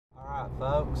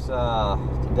Folks,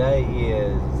 today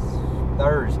is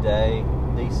Thursday,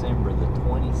 December the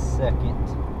 22nd.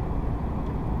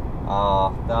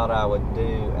 Thought I would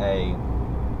do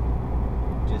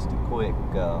just a quick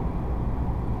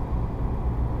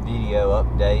video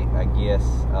update, I guess,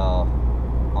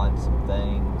 on some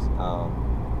things.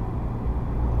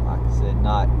 Like I said,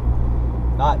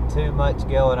 not too much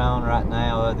going on right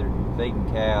now other than feeding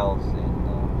cows and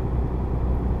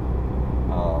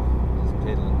just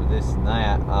piddling with this and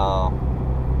that. I've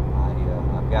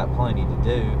got plenty to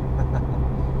do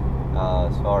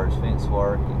as far as fence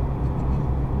work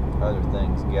and other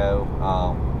things go,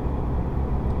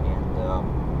 and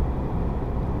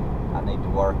I need to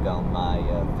work on my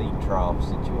feed trough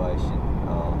situation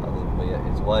a little bit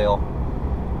as well.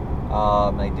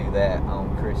 I may do that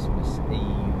on Christmas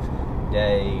Eve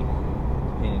day,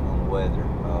 depending on the weather.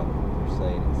 They're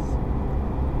saying it's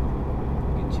a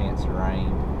good chance of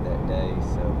rain that day,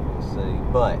 so we'll see.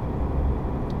 But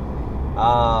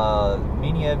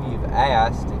many of you have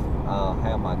asked if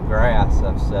how my grass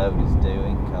I've sowed is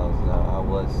doing, because I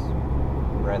was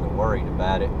rather worried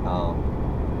about it.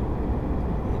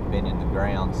 It had been in the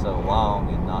ground so long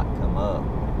and not come up.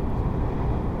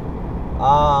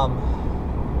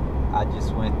 I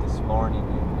just went this morning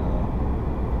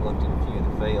and looked at a few of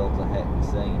the fields I hadn't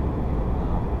seen in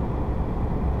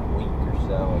a week or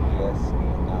so, I guess, and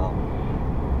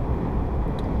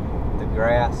the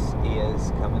grass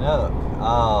is coming up,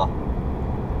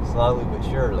 slowly but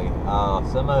surely.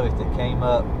 Some of it that came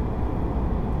up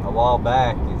a while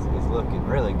back is looking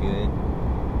really good,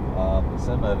 but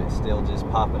some of it's still just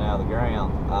popping out of the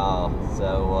ground.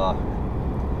 So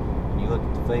when you look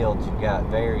at the fields, you've got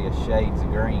various shades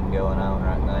of green going on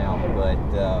right now, but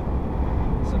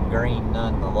some green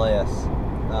nonetheless.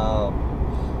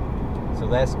 So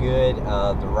that's good.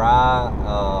 The rye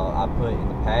I put in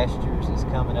the pastures is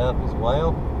coming up as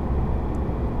well.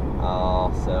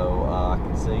 So I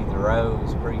can see the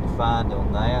rows pretty defined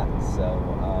on that. So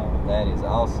that is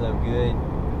also good.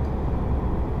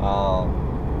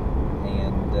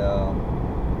 And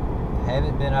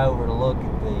haven't been over to look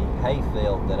at the hay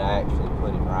field that I actually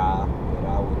put in rye, but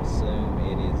I would assume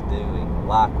it is doing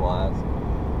likewise.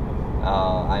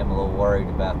 I am a little worried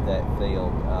about that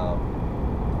field.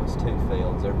 It's two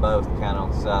fields. They're both kind of on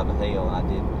the side of a hill, and I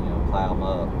did, plow them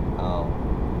up.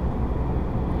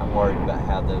 I'm worried about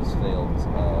how those fields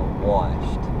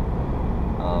washed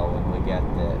when we got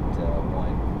that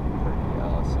one pretty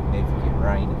significant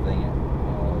rain event.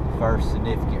 The first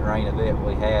significant rain event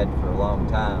we had for a long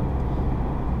time.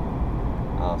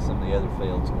 Some of the other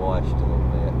fields washed a little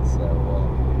bit, so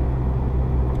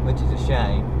which is a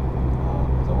shame,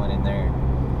 because I went in there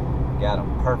and got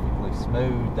them perfectly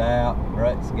smoothed out,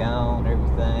 ruts gone,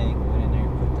 everything. Went in there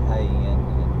and put the hay in,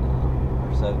 and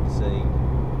or sowed the seed,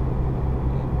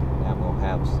 and now I'm gonna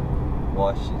have some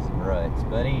washes and ruts.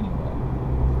 But anyway,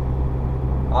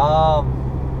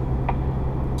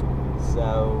 so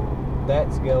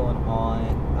that's going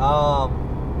on.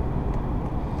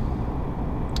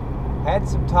 Had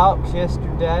some talks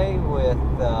yesterday with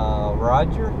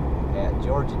Roger at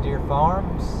Georgia Deer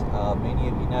Farms. Many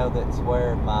of you know that's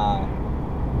where my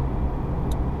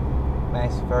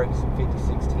Massey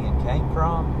 5610 came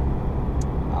from.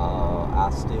 I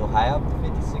still have the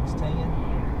 5610.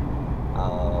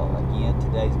 Again,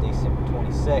 today's December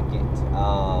 22nd.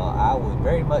 I would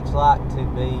very much like to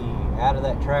be out of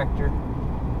that tractor,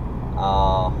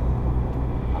 or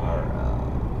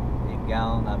it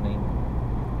gone. I mean,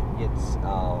 it's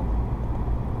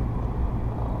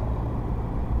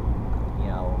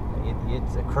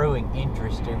it's accruing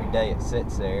interest every day it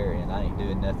sits there, and I ain't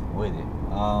doing nothing with it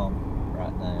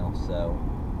right now. So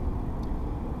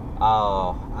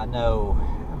I know,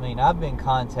 I've been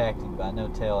contacted by no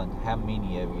telling how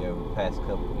many of you over the past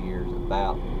couple of years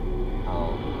about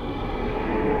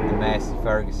the Massey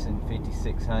Ferguson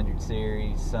 5600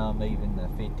 series, some even the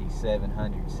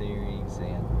 5700 series,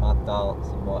 and my thoughts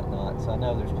and whatnot. So I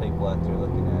know there's people out there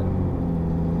looking at them.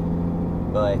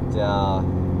 But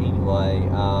anyway,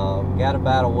 got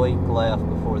about a week left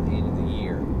before the end of the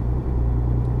year,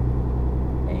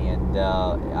 and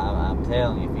I'm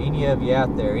telling you, if any of you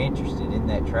out there are interested in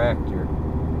that tractor,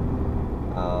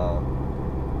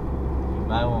 you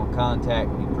might want to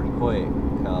contact me pretty quick,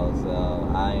 because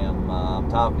I'm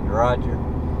talking to Roger,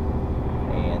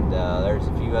 and there's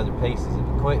a few other pieces of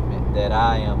equipment that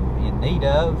I am in need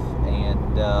of,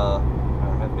 and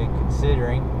have been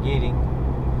considering getting.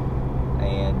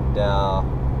 And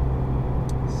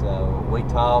so we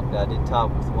talked. I did talk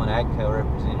with one AGCO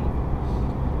representative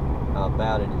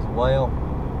about it as well,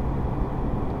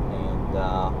 and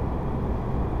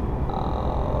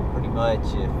pretty much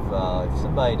if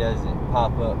somebody doesn't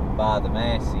pop up and buy the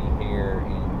Massey here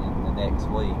in the next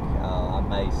week, I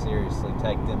may seriously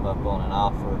take them up on an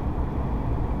offer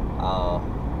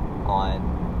on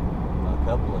a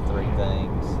couple of 3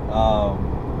 things,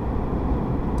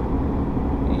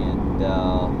 and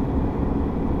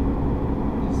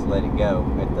just let it go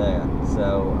at that.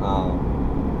 So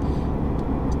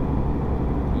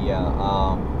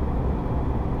yeah,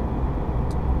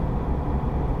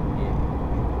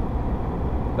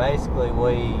 basically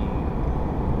we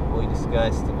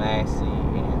discussed the Massey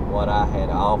and what I had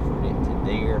offered it to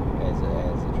Deere as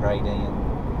a trade-in, and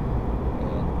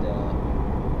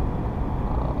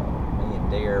me and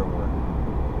Deere were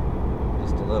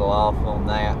just a little off on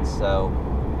that, so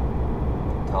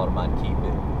I told him I'd keep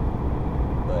it,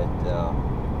 but I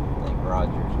think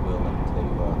Roger's willing to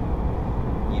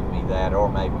give me that or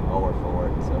maybe more for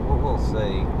it, so we'll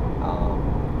see.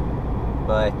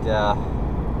 But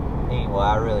anyway,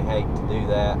 I really hate to do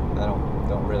that. I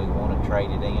don't really want to trade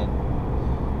it in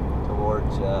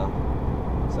towards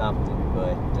something,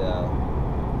 but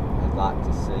I'd like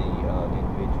to see an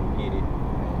individual get it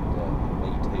and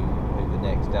meet who the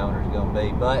next owner is going to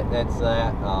be. But that's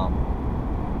that.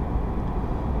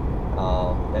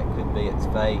 That could be its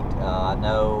fate. I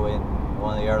know in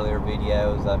one of the earlier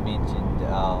videos I mentioned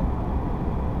that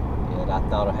I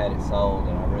thought I had it sold,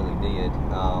 and I really did.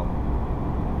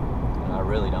 I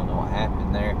really don't know what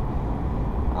happened there.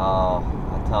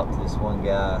 I talked to this one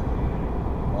guy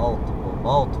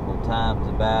multiple times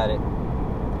about it,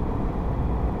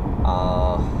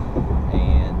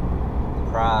 and the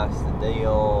price, the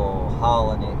deal,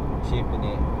 hauling it, shipping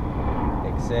it,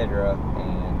 etc.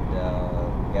 And the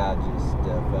guy just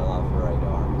fell off the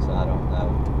radar. So I don't know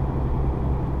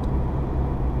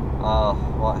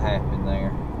what happened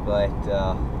there, but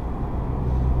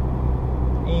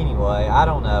anyway, I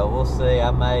don't know. We'll see.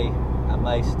 I may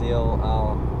still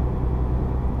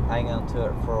hang on to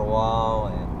it for a while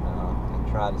and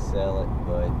try to sell it.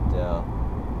 But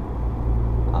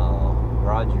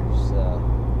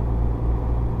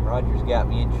Roger's got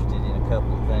me interested in a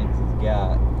couple of things he's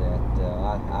got that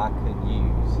I could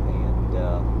use, and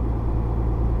I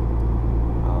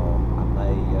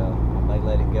may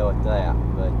let it go at that.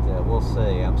 But we'll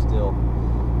see. I'm still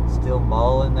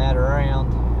mulling that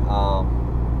around.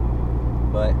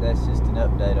 But that's just an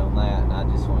update on that, and I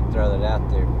just want to throw that out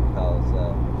there because,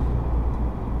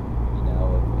 you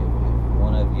know, if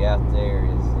one of you out there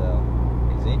is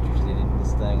interested in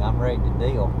this thing, I'm ready to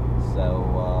deal. So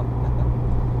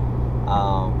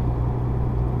I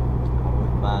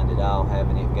wouldn't mind at all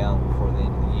having it gone before the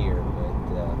end of the year, but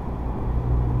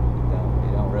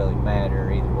it don't really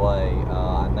matter either way.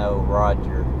 I know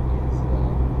Roger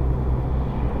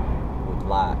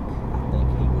I think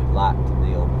he would like to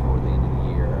deal before the end of the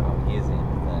year on his end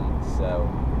of things, so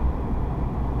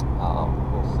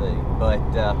we'll see. But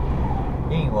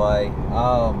anyway,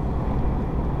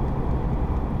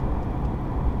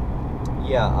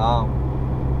 yeah,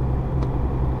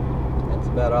 that's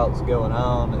about all that's going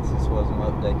on. This was an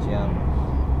update you on.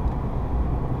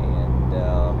 And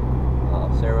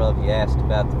several of you asked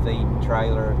about the feed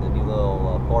trailer, the new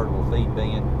little portable feed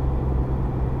bin.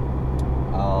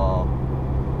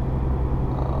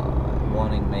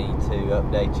 Wanting me to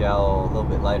update y'all a little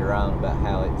bit later on about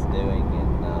how it's doing,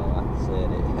 and like I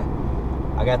said,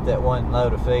 I got that one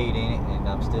load of feed in it, and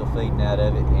I'm still feeding out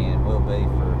of it, and will be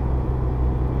for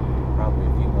probably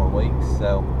a few more weeks.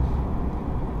 So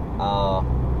I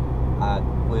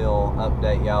will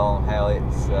update y'all on how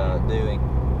it's doing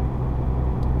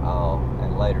at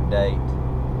a later date,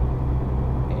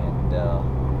 and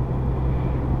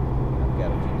I've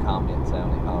got a few comments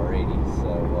on it already,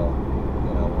 so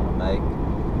that I want to make.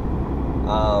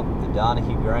 The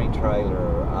Donahue grain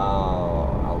trailer,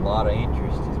 a lot of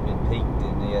interest has been piqued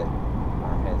in it,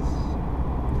 or has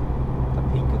a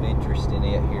peak of interest in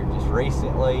it here just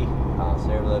recently.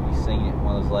 Several of you seen it in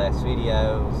one of those last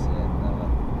videos, and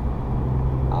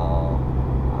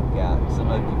I've got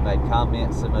some of you made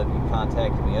comments, some of you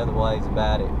contacted me other ways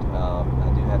about it.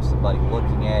 I do have somebody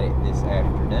looking at it this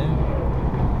afternoon.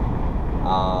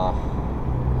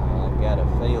 I've got a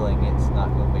feeling it's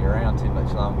not going to be around too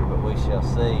much longer, but we shall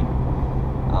see.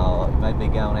 It may be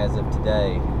gone as of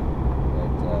today,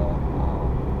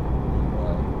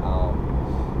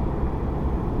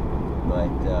 but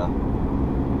anyway,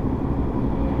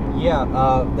 yeah,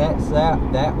 that's that.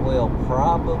 That will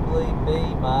probably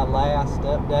be my last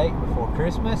update before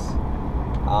Christmas.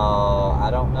 I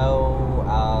don't know.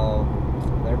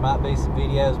 There might be some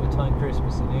videos between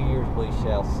Christmas and New Year's. We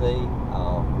shall see.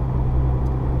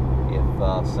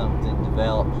 If something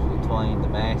develops between the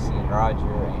Massey and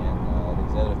Roger and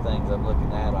these other things I'm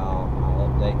looking at, I'll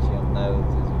update you on those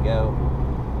as we go.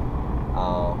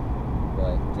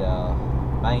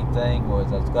 Main thing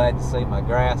was I was glad to see my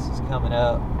grass is coming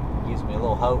up. It gives me a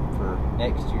little hope for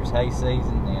next year's hay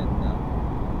season and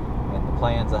the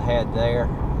plans I had there.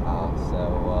 So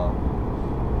I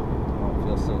don't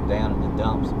feel so down in the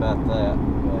dumps about that.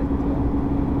 But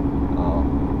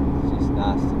it's just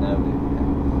nice to know that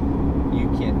you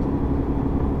can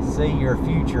see your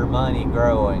future money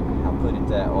growing. I'll put it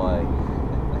that way.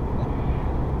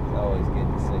 It's always good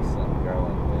to see something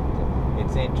growing.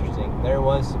 It's interesting. There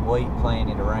was some wheat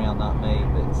planted around, not me,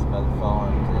 but some other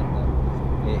farms, and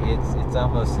it's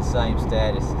almost the same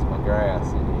status as my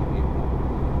grass.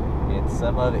 It's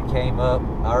some of it came up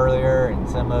earlier, and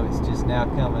some of it's just now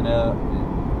coming up,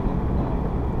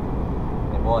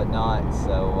 and whatnot.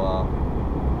 So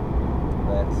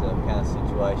that's the kind of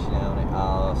situation on it.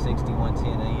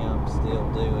 6110M still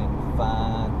doing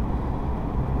fine.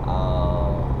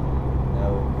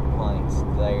 No complaints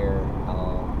there.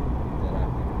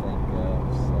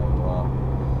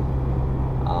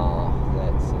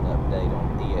 That's an update on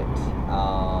it.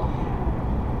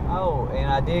 Oh, and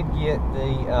I did get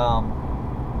the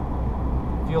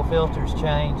fuel filters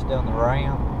changed on the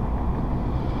Ram.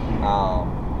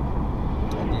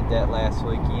 I did that last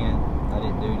weekend. I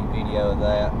didn't do any video of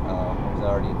that. There's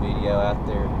already a video out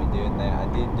there of me doing that. I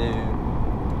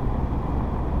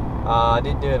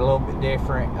did do it a little bit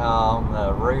different on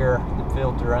the rear, the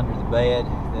filter under the bed,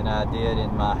 than I did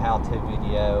in my how-to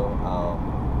video.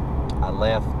 I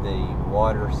left the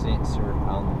water sensor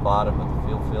on the bottom of the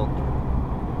fuel filter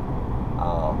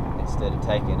instead of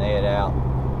taking it out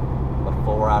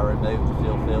before I removed the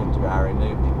fuel filter. I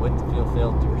removed it with the fuel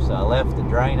filter, so I left the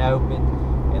drain open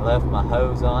and left my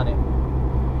hose on it.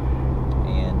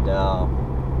 And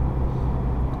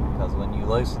because when you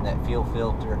loosen that fuel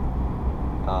filter,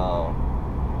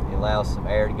 it allows some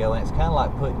air to go in. It's kind of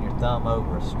like putting your thumb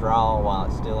over a straw while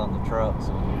it's still on the truck,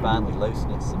 so when you finally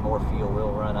loosen it, some more fuel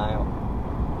will run out.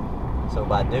 So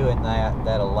by doing that,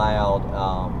 that allowed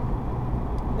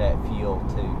that fuel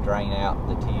to drain out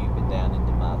the tube and down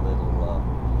into my little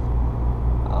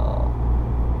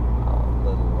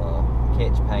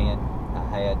catch pan I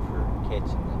had for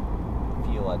catching the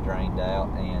fuel I drained out,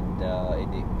 and it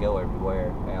didn't go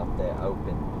everywhere out that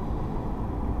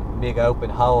big open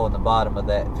hole in the bottom of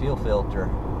that fuel filter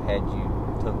had you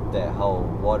took that whole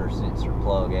water sensor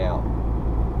plug out.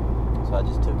 So I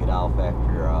just took it off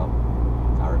after I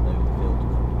removed the filter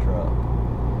from the truck.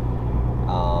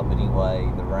 But anyway,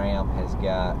 the Ram has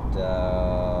got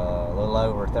a little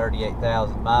over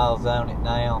 38,000 miles on it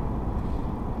now.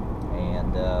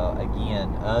 And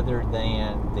again, other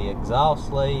than the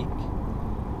exhaust leak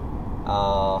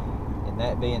and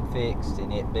that being fixed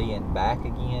and it being back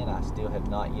again, I still have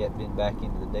not yet been back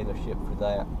into the dealership for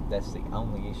that. That's the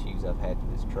only issues I've had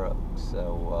with this truck.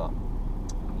 So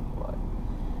anyway,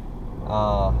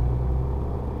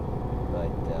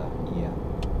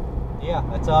 yeah,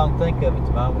 that's all I can think of at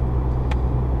the moment.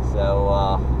 So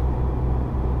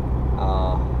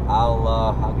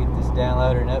I'll get this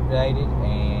downloaded and updated,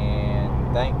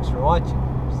 and thanks for watching.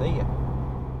 See ya.